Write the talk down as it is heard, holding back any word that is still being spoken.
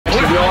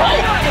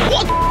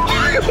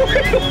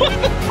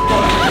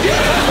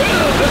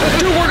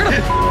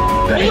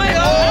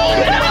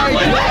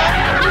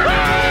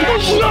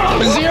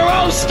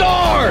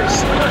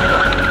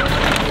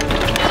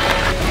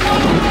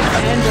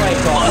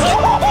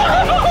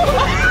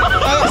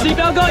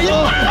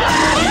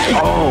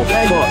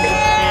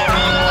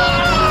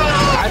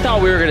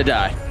thought we were gonna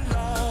die.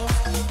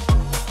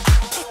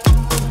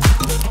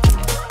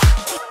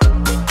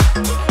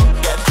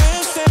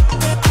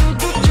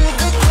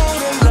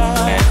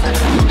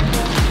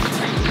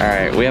 All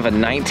right, we have a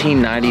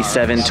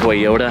 1997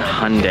 Toyota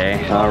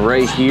Hyundai.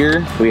 Right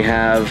here, we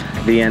have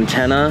the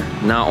antenna.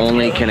 Not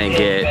only can it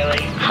get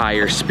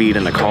higher speed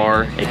in the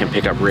car, it can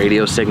pick up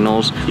radio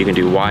signals. You can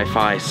do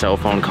Wi-Fi, cell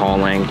phone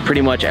calling,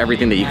 pretty much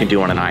everything that you can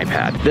do on an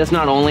iPad. This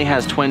not only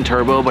has twin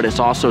turbo, but it's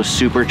also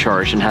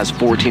supercharged and has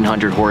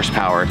 1,400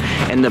 horsepower.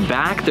 In the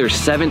back, there's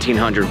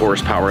 1,700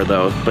 horsepower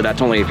though, but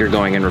that's only if you're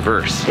going in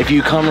reverse. If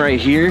you come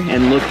right here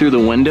and look through the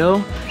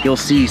window, you'll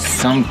see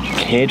some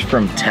kid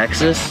from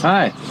Texas.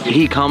 Hi.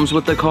 He comes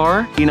with the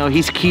car. You know,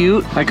 he's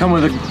cute. I come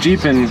with a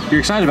Jeep and you're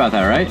excited about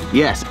that, right?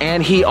 Yes,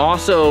 and he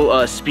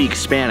also speaks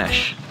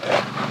Spanish.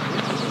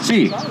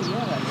 Si.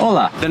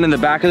 Hola. Then in the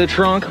back of the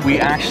trunk, we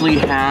actually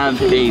have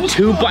a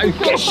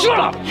 2x. Shut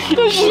up!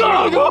 Shut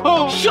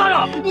up! Shut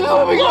up!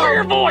 Lower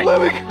your voice!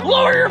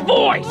 Lower your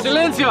voice!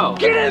 Silencio!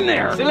 Get in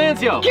there!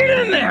 Silencio! Get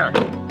in there!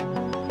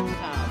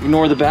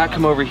 Ignore the back,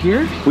 come over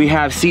here. We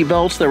have seat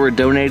belts that were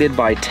donated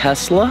by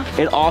Tesla.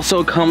 It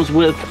also comes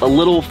with a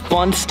little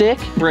fun stick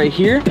right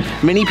here.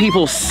 Many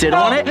people sit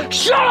on it.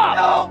 Shut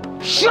up! No.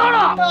 Shut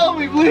up! Help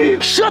me,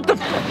 please! Shut the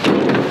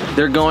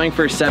They're going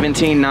for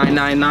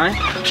 $17,999.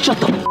 Shut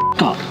the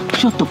up.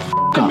 Shut the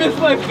up. I miss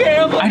my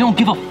family! I don't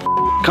give a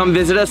Come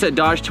visit us at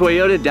Dodge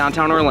Toyota,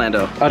 downtown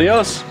Orlando.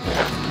 Adios.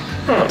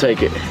 I'll take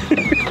it.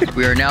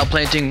 We are now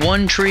planting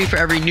 1 tree for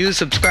every new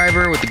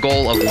subscriber with the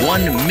goal of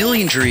 1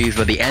 million trees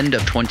by the end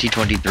of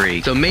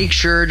 2023. So make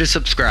sure to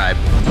subscribe.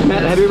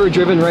 Matt, have you ever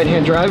driven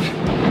right-hand drive?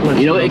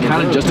 You know, it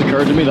kind of just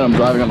occurred to me that I'm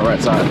driving on the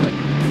right side.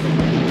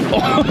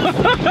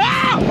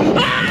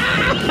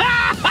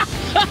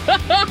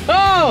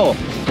 Oh!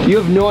 You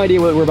have no idea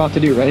what we're about to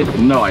do, right?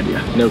 No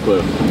idea. No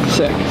clue.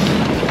 Sick.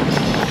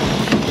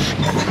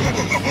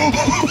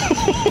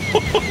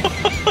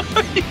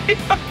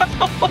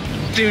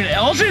 Dude,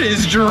 Elton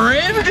is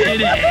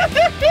drifting it.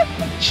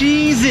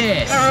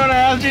 Jesus. Everyone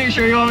asked you,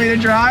 sure you want me to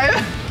drive?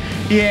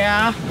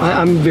 Yeah.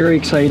 I'm very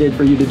excited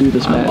for you to do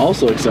this, Matt. I'm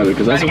also excited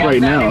because as of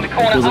right now, it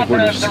feels like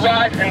we're just...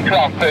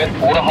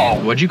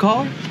 What'd you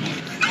call her?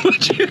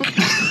 What'd you...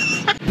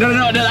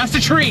 No, that's the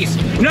trees.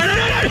 No,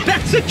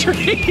 that's the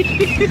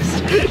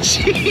trees.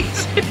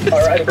 Jesus.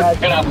 All right, guys,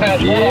 gonna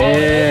pass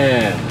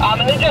Yeah.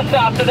 and then just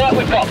after that,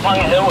 we've got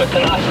Pine Hill. It's a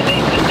nice and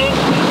easy thing.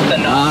 It's a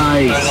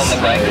nice turn on the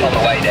brakes on the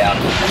way down.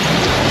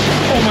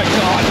 Oh my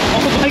God.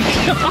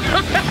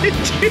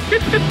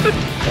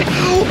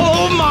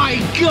 Oh my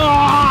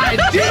God,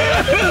 dude.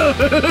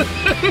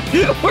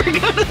 We're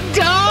gonna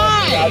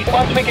die.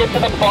 Once we get to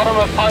the bottom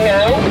of Pine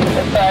Hill,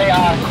 it's a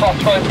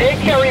crossroad there.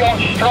 Carry on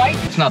straight.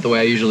 It's not the way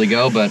I usually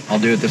go, but I'll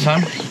do it this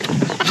time.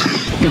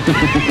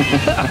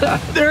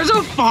 There's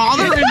a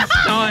father and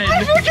son.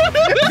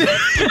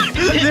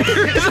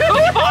 There's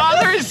a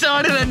father and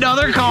son in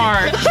another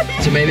car.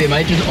 So maybe it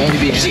might just only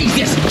be...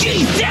 Jesus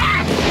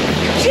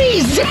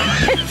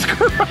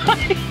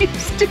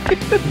Christ,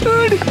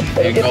 dude.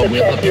 There you go,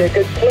 wheel up here.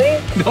 Good clean.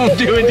 Don't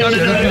do it. No.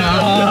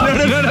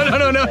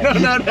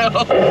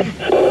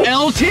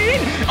 Elton?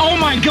 Oh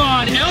my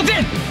God,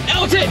 Elton!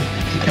 Elton!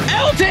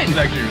 It's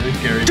actually really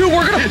scary. Dude,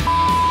 we're gonna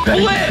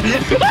live!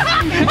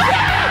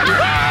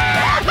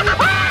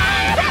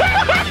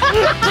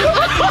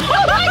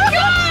 Oh my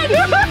God!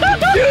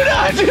 Do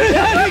not do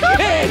that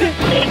again!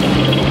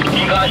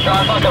 You guys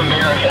drive like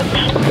Americans.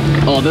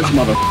 Oh, this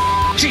mother...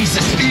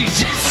 Jesus.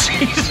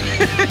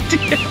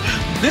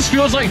 This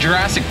feels like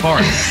Jurassic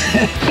Park.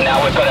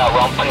 Now we've got our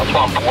romping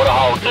swamp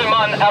waterhole. 2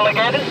 mon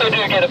alligators, who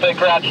do get a bit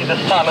grouchy this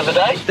time of the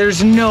day.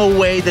 There's no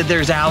way that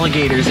there's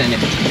alligators in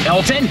it.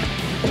 Elton?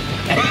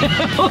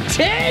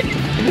 Elton!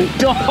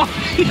 Dog!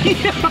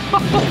 Yo!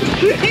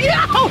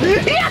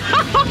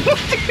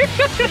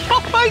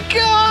 Oh my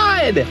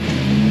God!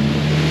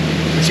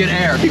 Let's get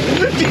air.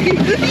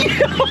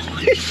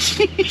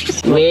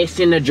 West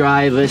in the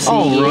driver's seat.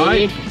 All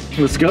right.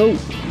 Let's go.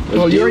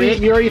 Well, you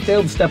already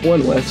failed step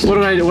 1, Wes. What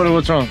did I do?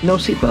 What's wrong? No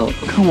seatbelt.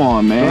 Come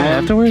on, man. I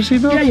have to wear a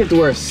seatbelt? Yeah, you have to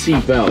wear a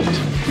seatbelt.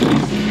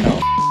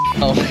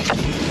 Oh.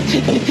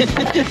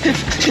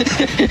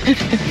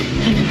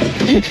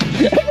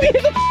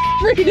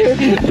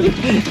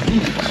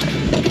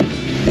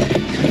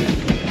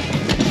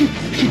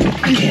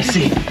 I can't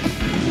see.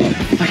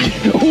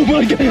 Oh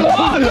my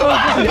God!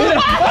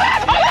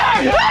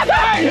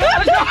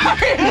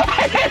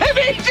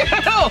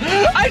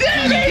 I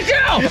didn't mean to!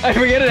 I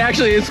forget it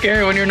actually is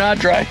scary when you're not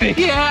driving.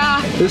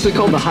 Yeah. This is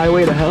called the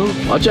highway to hell.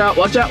 Watch out,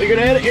 you're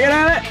gonna hit it, You're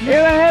gonna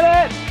hit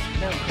it!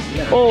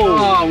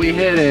 Oh, we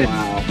hit it.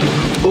 Wow.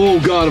 Oh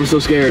God, I'm so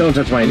scared. Don't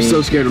touch my knee. I'm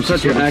so scared, I'm so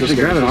scared. Actually,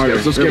 grab it harder.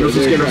 I'm so scared, I'm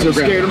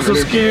so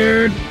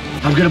scared.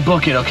 I'm gonna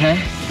book it,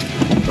 okay?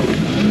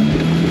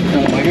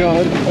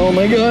 Oh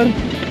my God.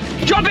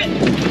 Drop it!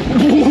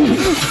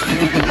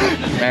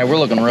 Man, we're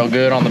looking real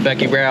good on the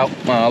Becky route.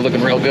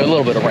 Looking real good. A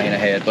little bit of rain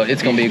ahead, but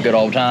it's gonna be a good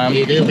old time.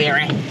 You do,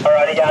 Barry.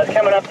 Alrighty guys,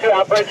 coming up to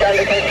our bridge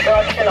under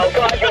construction. I'll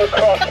guide you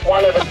across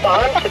one of over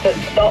time to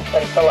just stop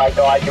until I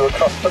guide you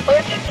across the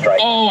bridge. Straight.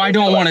 Oh, I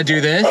don't want to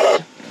do this.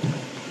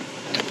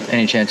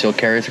 Any chance you'll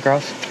carry us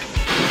across?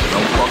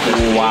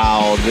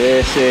 Wow,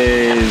 this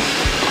is...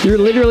 You're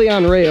literally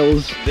on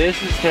rails.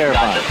 This is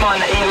terrifying. Just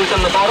mind the eels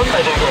on the bottom, they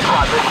do get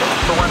quite rigid.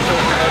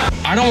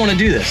 I don't want to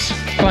do this.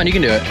 Come on, you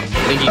can do it.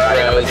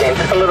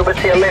 Just a little bit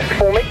to your left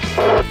for me.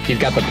 He's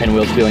got the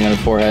pinwheels feeling on his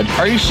forehead.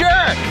 Are you sure?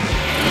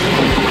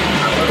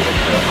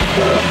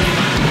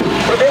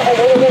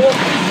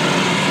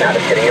 No,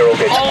 just kidding, you're all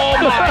good. Oh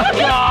my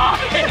god!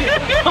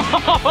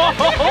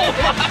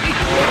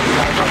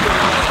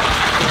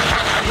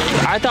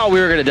 I thought we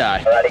were gonna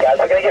die. Alrighty guys,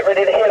 we're gonna get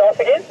ready to head off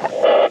again.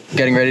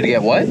 Getting ready to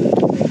get what?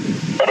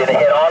 Ready to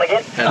head on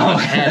again.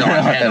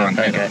 Head on.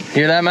 Okay.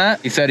 Hear that, Matt?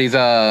 He said he's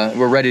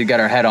we're ready to get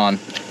our head on.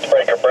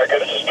 Breaker,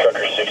 this is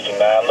Trucker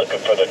 69, looking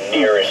for the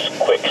nearest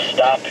quick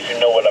stop, if you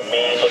know what I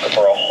mean, looking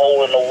for a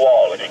hole in the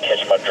wall, if you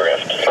catch my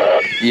drift.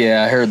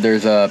 Yeah, I heard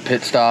there's a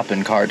pit stop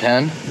in car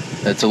 10.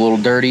 It's a little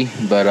dirty,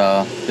 but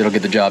it'll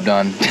get the job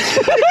done.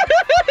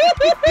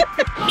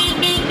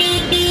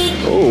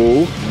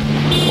 Oh.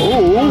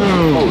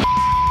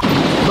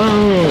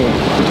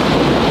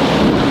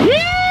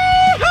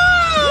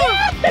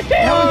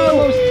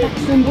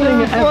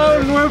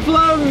 We're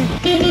floating.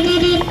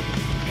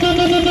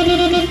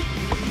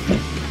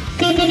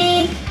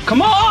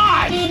 Come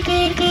on!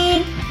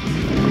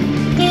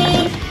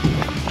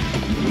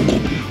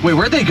 Wait,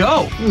 where'd they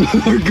go?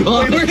 We're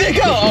gone. Wait, where'd they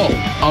go?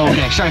 Oh,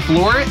 okay. Should I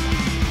floor it?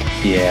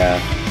 Yeah.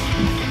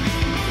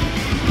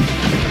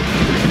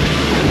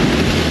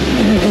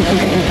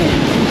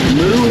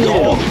 Dude,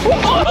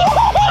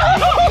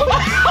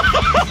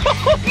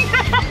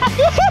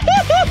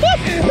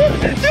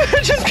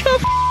 I just got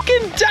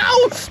fucking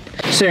doused.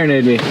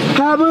 Serenade me.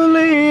 I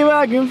believe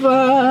I can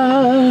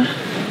fly.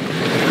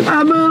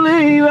 I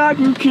believe I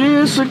can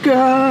kiss a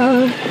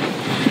god.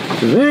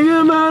 Think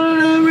about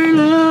it every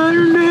night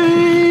and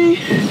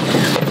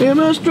day. Am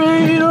I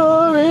straight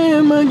or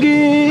am I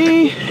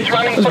gay?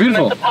 That's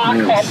beautiful.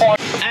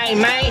 Hey,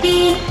 man.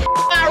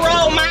 I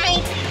roll,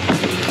 man.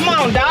 Come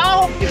on,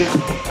 dog.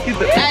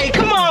 Hey,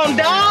 come on,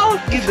 dog.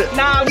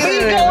 Nah, we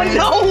ain't going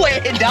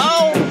nowhere,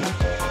 dog.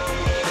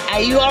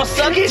 Hey, you all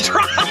suck at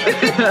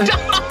driving,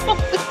 dog.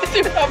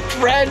 Dude, I'm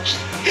French.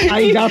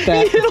 I ain't got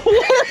that.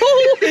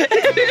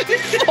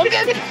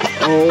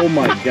 Oh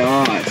my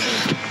god.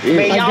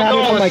 Man, I y'all got it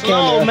on going my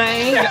slow, camera.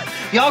 man.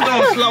 Y'all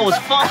going slow as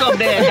fuck up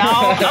there,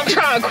 dog. I'm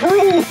trying to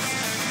cruise.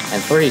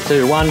 And 3,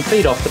 2, 1,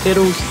 feet off the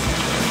pedals.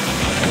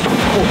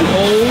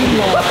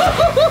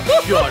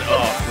 Shut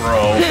up,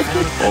 bro.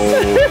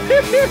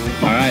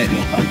 All right.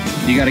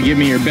 You gotta give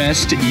me your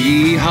best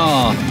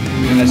yeehaw.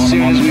 As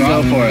soon as we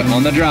go for it.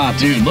 On the drop.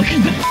 Dude, look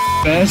at the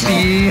best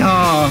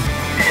yeehaw.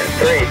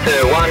 3,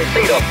 2, 1,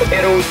 feet off the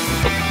pedals.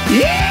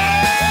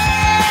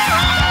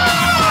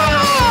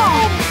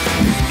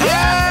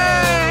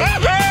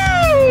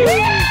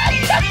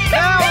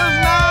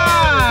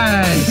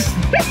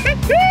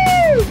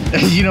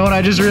 You know what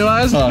I just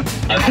realized? I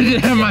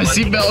didn't have my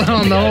seatbelt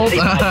on the whole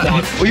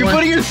time. Were you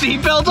putting your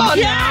seatbelt on?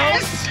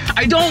 Yes!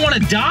 I don't want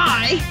to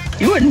die.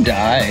 You wouldn't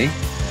die.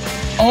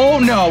 Oh,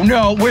 no,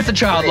 with the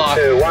child 3, lock.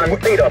 2, 1,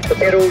 feet off the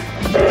pedals.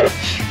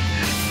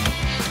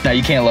 No,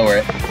 you can't lower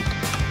it.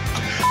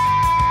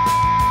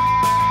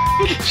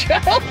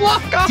 Child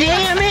lock off.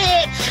 Damn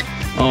it!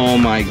 Oh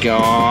my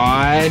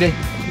god.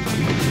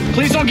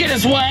 Please don't get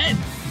us wet.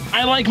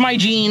 I like my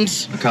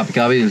jeans. Copy,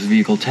 this is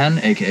vehicle 10,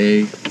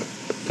 aka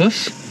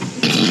Puss.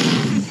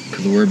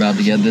 Because we're about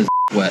to get this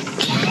wet.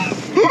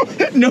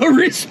 No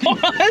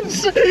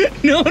response.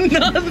 No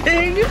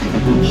nothing.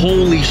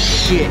 Holy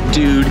shit,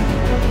 dude.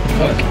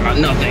 Fuck,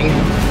 nothing.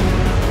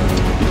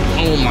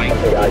 Oh my.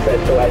 Okay guys,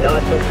 that's the way.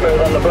 Nice and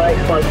smooth on the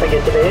brakes. Once we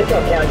get to the edge,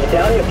 I'll count you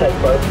down. You'll take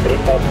both feet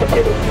off the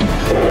pedals.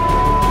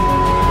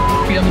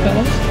 Feet on the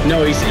pedals?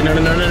 No, he's no. Are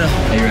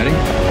you ready?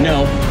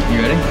 No. You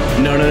ready?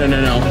 No.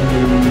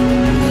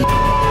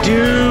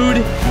 Dude.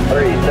 3,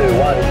 2,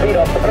 1, feet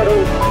off the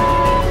pedals.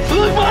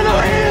 Look, my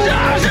hands.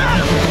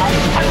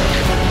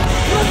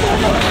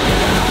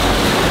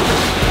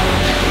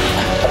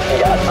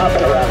 Guys, up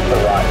and around to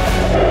the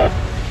right.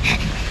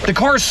 The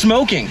car's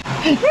smoking.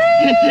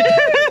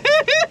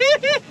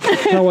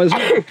 How was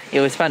it?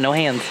 It was fun, no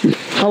hands.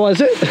 How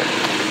was it?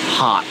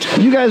 Hot.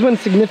 You guys went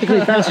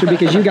significantly faster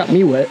because you got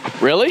me wet.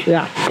 Really?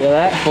 Yeah. Feel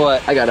that?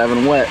 What? I got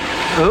Evan wet.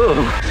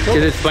 Ooh.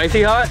 Is it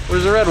spicy hot?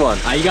 Where's the red one?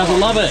 You guys will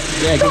love it.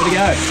 Yeah, give it a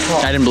go.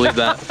 I didn't believe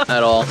that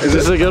at all. Is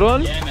this a good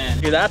one? Yeah, man.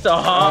 Dude, that's a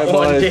hot All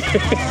one, right, dude.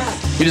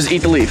 You just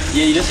eat the leaf.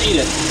 Yeah, you just eat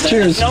it.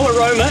 Cheers. No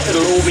aroma,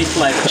 it'll all be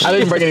flavor. I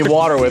didn't bring any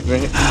water with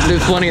me.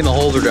 There's plenty in the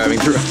holes we're driving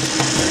through.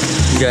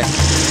 Okay.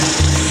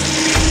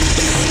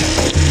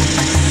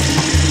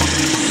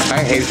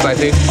 I hate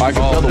spicy. Oh, I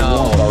can feel the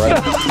warmth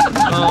already.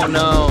 Oh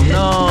no.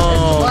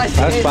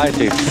 That's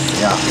spicy.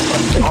 Yeah.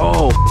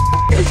 Oh.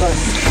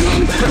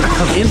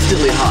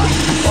 Instantly hot.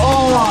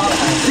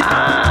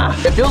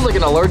 Oh. It feels like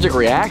an allergic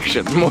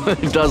reaction more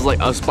than it does like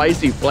a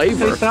spicy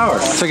flavor. It's sour.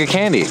 It's like a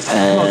candy.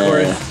 Come on,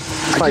 Corey.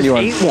 I just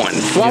ate one.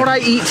 Why would I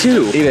eat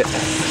two? Eat it.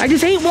 I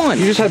just ate one.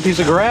 You just had a piece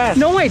of grass.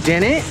 No, I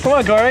didn't. Come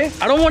on, Corey.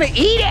 I don't want to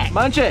eat it.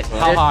 Munch it.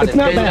 How hot It's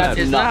not bad.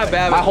 It's not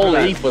bad. My whole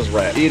leaf leaf was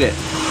red. Eat it.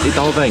 Eat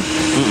the whole thing.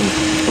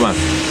 Come on.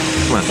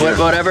 Come on.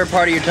 Whatever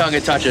part of your tongue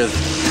it touches.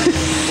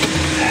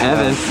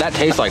 Heaven. That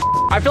tastes like.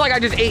 I feel like I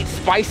just ate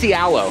spicy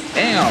aloe.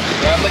 Damn.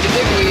 Grab like a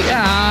dickweed.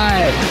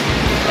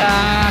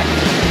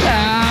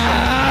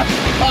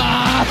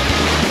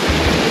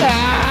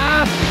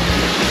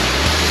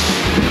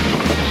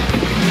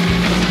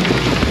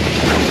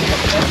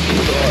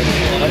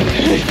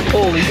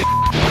 Holy.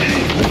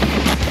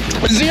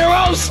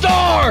 0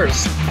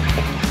 stars!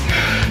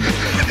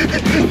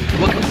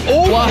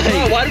 Oh, why?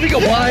 Why did we go?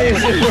 Why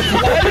is it?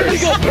 Why did we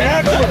go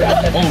backward?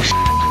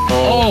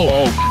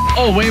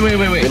 Oh, wait. We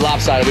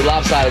lopsided. Elton?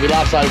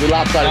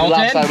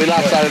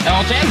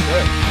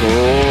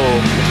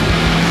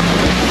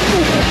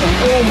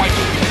 Oh my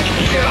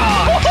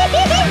God.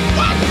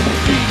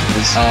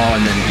 Oh,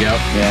 and then, yep.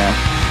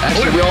 Yeah.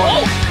 Actually, we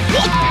all.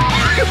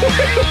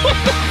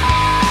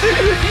 It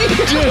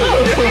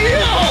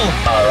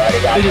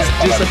just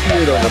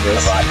disappeared over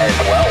this.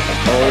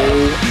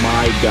 Oh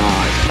my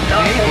God.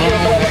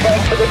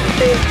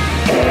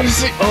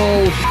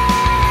 Oh.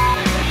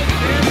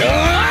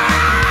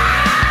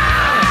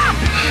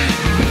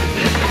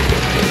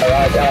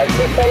 Alright guys,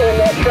 keep following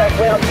that track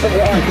round to the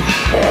right.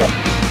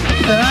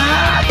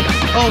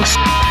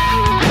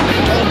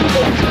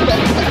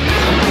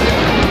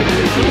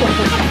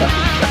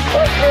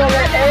 On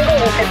that angle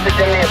will give the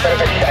Jimmy a bit of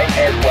a shake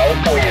as well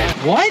for you.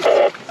 What?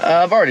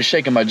 I've already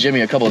shaken my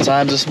Jimmy a couple of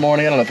times this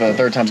morning. I don't know if the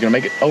third time's gonna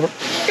make it. Over.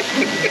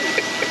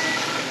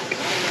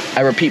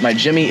 I repeat, my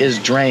Jimmy is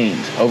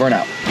drained. Over and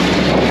out.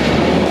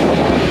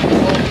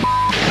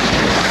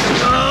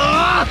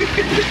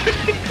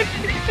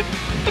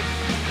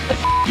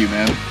 You,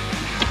 man.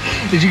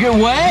 Did you get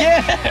wet?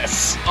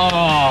 Yes!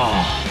 Oh.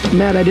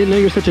 Matt, I didn't know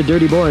you're such a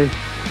dirty boy.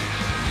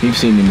 You've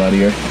seen me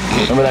muddier.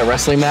 Remember that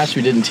wrestling match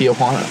we did in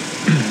Tijuana?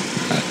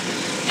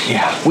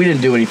 Yeah. We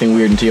didn't do anything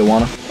weird in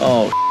Tijuana.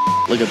 Oh,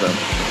 look at them.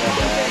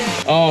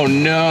 Oh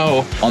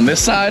no. On this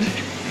side?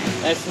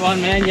 That's the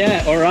one, man,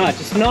 yeah. All right,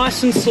 just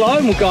nice and slow,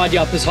 and we'll guide you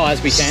up as high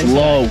as we can.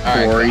 Slow,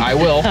 So. Corey. I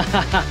will.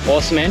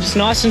 Awesome, man. Just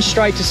nice and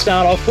straight to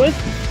start off with.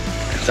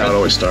 That's how it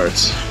always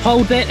starts.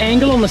 Hold that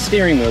angle on the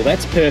steering wheel.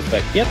 That's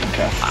perfect. Yep.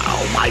 Okay.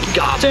 Oh my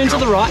God. Turn to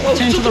the right.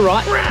 Turn to the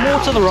right. More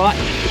to the right.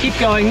 Keep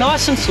going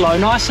nice and slow.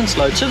 Nice and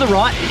slow. To the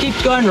right. Keep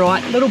going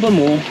right. A little bit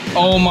more.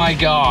 Oh my A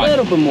God.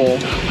 little bit more.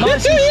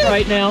 Nice and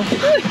straight now.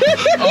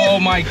 Oh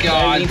my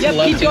God. Yep.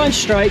 Keep going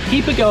straight.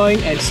 Keep it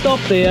going and stop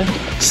there.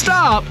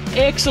 Stop.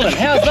 Excellent.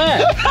 How's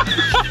that?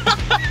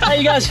 How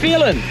you guys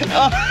feeling?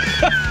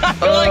 I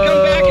feel like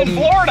I'm back in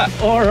Florida.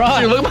 All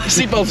right. Dude, look at my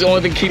seatbelt's the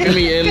only thing keeping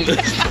me in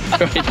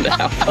right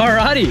now.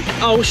 Alrighty.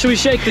 Oh, should we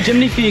shake the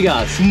chimney for you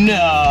guys?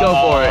 No. Go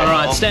for it. All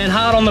right. Stand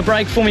hard on the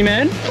brake for me,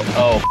 man.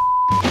 Oh.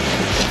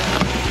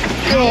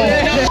 Oh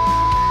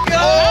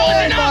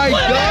my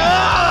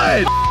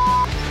God.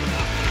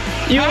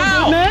 You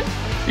all good, man?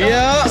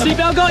 Yeah.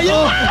 Seatbelt got you?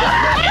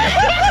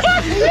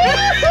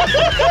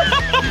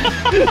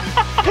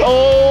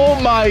 Oh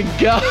my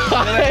God.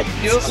 A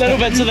little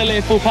bit to the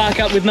left. We'll park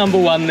up with number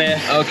 1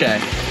 there. Okay.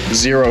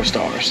 0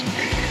 stars.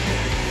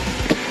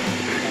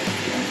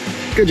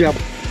 Good job.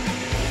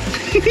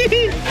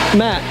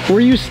 Matt, were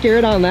you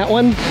scared on that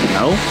one?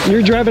 No.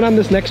 You're driving on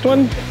this next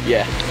one?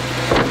 Yeah.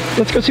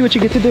 Let's go see what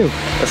you get to do.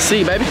 Let's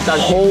see, baby.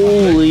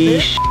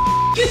 Holy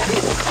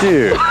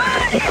dude.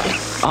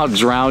 I'll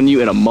drown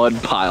you in a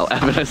mud pile,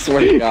 Evan, I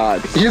swear to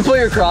God. Did you pull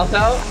your cross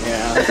out?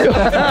 Yeah,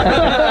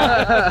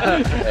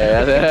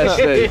 that's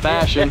it.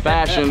 Fashion.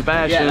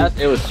 Yeah,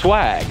 it was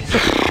swag.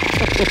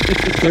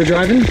 You're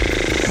driving?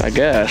 I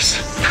guess.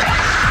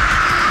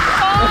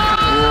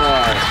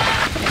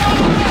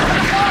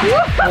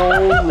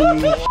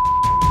 Holy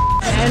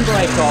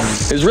handbrake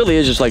off. It really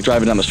is just like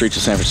driving down the streets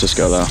of San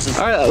Francisco, though.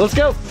 All right, let's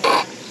go.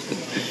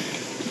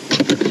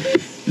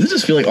 Does it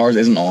just feel like ours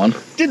isn't on?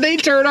 Did they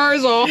turn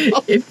ours off?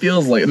 It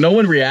feels like no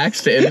one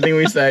reacts to anything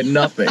we say.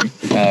 Nothing.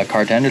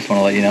 Carten, just want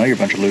to let you know you're a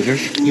bunch of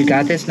losers. You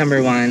got this,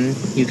 number 1.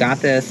 You got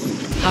this.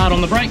 Hard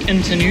on the brake,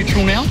 into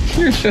neutral now.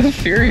 You're so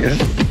furious.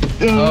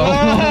 No!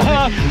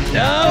 Oh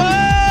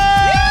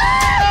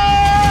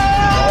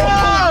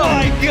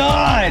my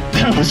God!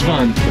 That was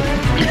fun.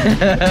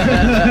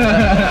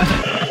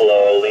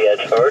 Slowly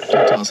edge forward.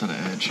 Don't tell us how to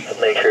edge.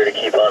 Make sure to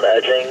keep on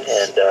edging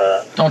and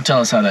Don't tell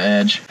us how to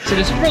edge. So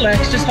just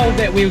relax, just hold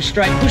that wheel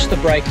straight, push the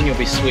brake, and you'll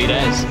be sweet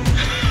as.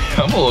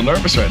 I'm a little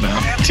nervous right now.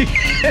 He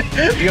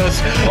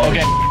goes,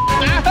 okay. Oh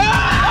my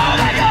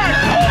God!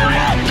 Oh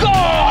my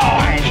God!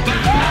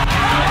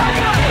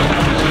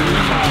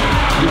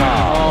 Oh,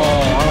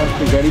 I don't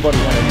think anybody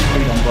had any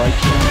feet on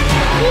brakes.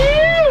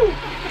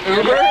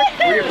 Uber?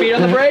 Were your feet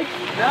on the brake?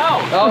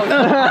 No. Oh.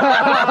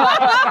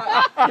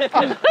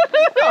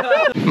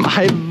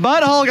 My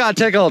butthole got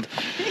tickled.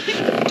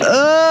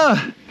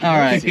 All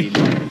right.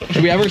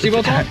 Should we ever see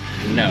both on?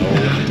 No.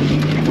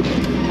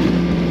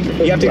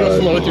 You have to go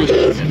slow through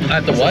this.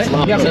 At the what?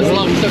 Yeah, that's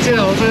slow. That's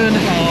Elton.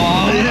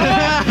 Oh,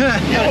 yeah.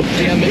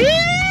 Damn it.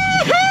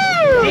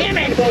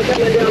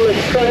 coming down the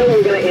straight.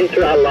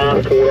 enter our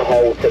last water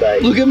hole today.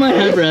 Look at my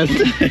headrest.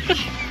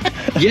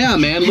 Yeah,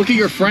 man, look at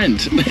your friend.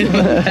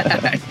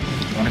 I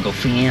wanna go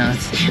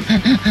fast.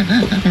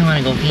 I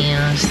wanna go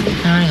fast.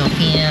 I wanna go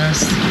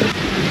fast.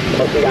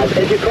 Okay, guys,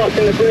 as you're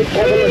crossing the bridge,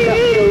 have a look up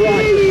to your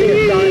right. You'll see a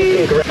sign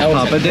to the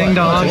Papa ding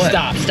dong.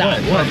 Stop.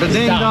 Papa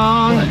ding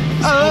dong.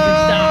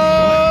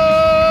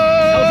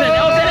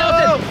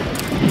 Elton.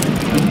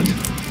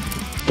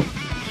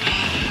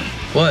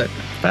 What?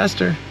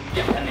 Faster.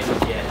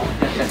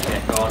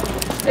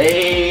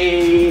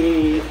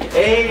 Hey.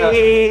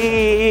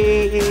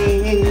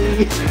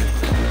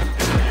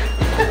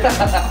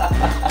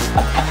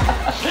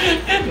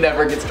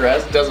 Never gets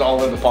dressed, does it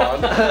all in the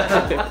pond.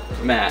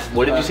 Matt,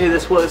 what did you say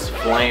this was?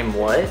 Flame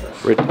what?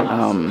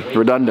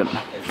 Redundant.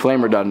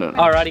 Flame redundant.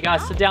 Alrighty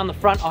guys, so down the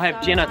front I'll have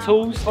Jenna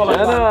Tools, followed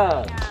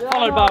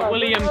by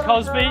William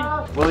Cosby.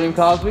 William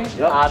Cosby?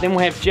 Yep. Then we'll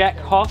have Jack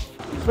Hoff,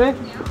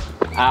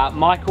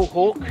 Michael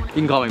Hawk, You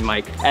can call me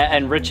Mike.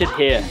 and Richard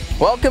Hare.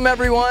 Welcome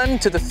everyone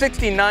to the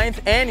 69th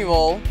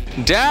annual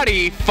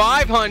Daddy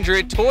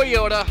 500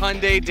 Toyota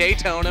Hyundai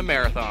Daytona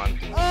Marathon.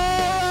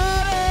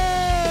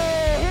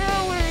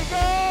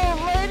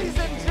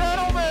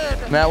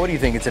 Matt, what do you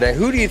think of today?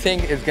 Who do you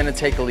think is going to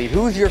take the lead?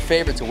 Who's your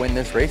favorite to win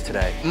this race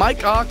today?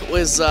 Mike Hawk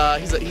was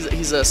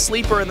he's a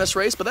sleeper in this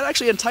race, but that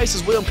actually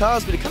entices William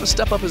Cosby to kind of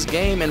step up his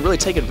game and really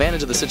take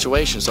advantage of the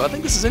situation. So I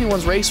think this is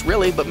anyone's race,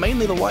 really, but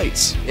mainly the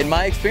whites. In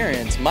my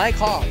experience, Mike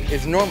Hawk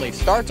is normally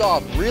starts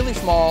off really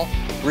small,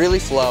 really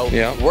slow,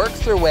 works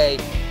their way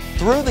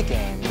through the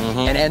game,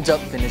 and ends up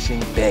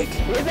finishing big.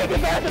 You think you're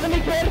faster than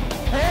me, kid?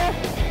 Huh?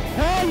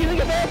 You think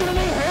you're faster than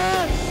me?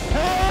 Huh?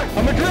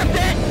 I'm a drift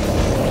it!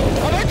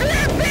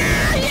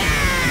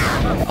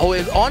 Yeah! Oh,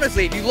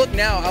 honestly, if you look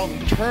now out in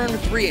turn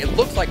 3, it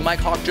looks like Mike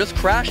Hawk just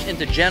crashed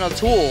into Jenna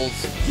Tools.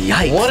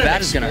 Yikes! What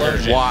that is gonna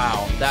hurt.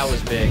 Wow, that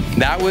was big.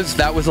 That was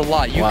a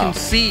lot. You can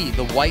see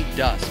the white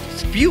dust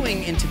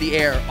spewing into the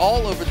air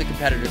all over the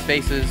competitors'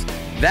 faces.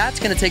 That's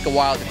gonna take a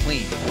while to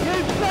clean.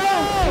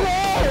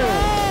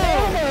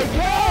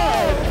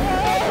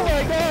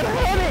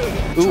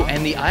 Ooh,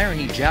 and the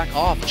irony, Jack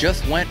Off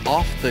just went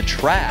off the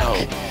track.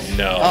 Oh,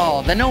 no.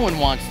 Oh, then no one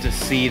wants to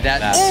see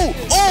that.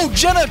 Oh,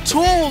 Jenna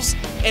Tools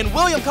and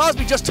William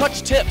Cosby just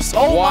touched tips.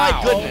 Oh my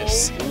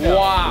goodness.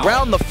 Wow.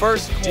 Round the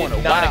first corner.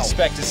 Did not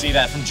expect to see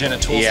that from Jenna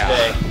Tools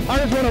today. I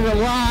just want to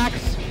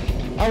relax.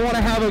 I want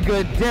to have a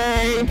good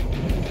day.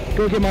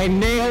 Go get my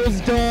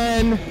nails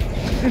done.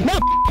 No,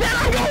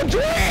 I'm going to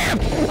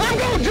drift! I'm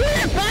going to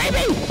drift,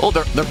 baby! Oh,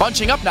 they're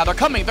bunching up now. They're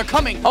coming.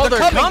 Oh, they're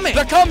coming.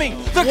 They're coming.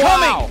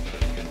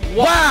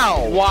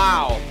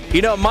 Wow.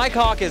 You know, Mike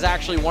Hawk is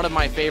actually one of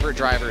my favorite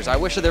drivers. I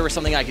wish that there was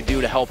something I could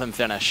do to help him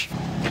finish.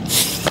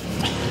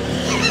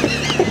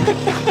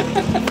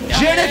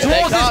 Jenna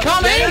Tools is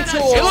coming!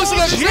 It looks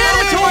like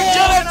Jenna Tools!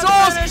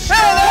 And that's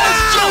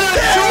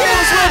Jenna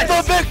Tools with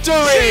the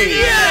victory!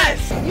 Yes!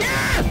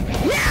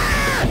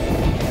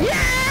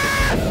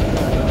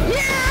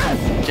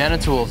 Jenna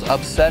Tools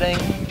upsetting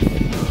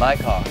Mike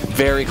Hawk.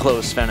 Very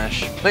close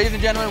finish. Ladies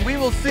and gentlemen, we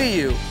will see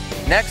you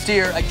next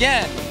year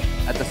again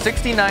at the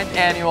 69th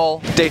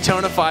annual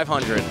Daytona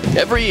 500.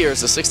 Every year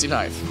is the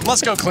 69th.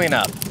 Let's go clean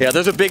up. Yeah,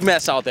 there's a big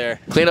mess out there.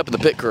 Clean up in the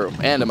pit crew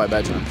and in my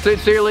bedroom.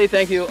 Sincerely,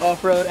 thank you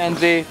Off-Road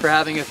NZ for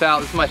having us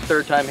out. This is my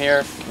 3rd time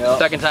here,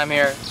 2nd time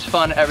here. It's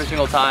fun every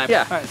single time.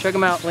 Yeah. All right, check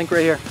them out. Link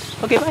right here.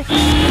 Okay, bye.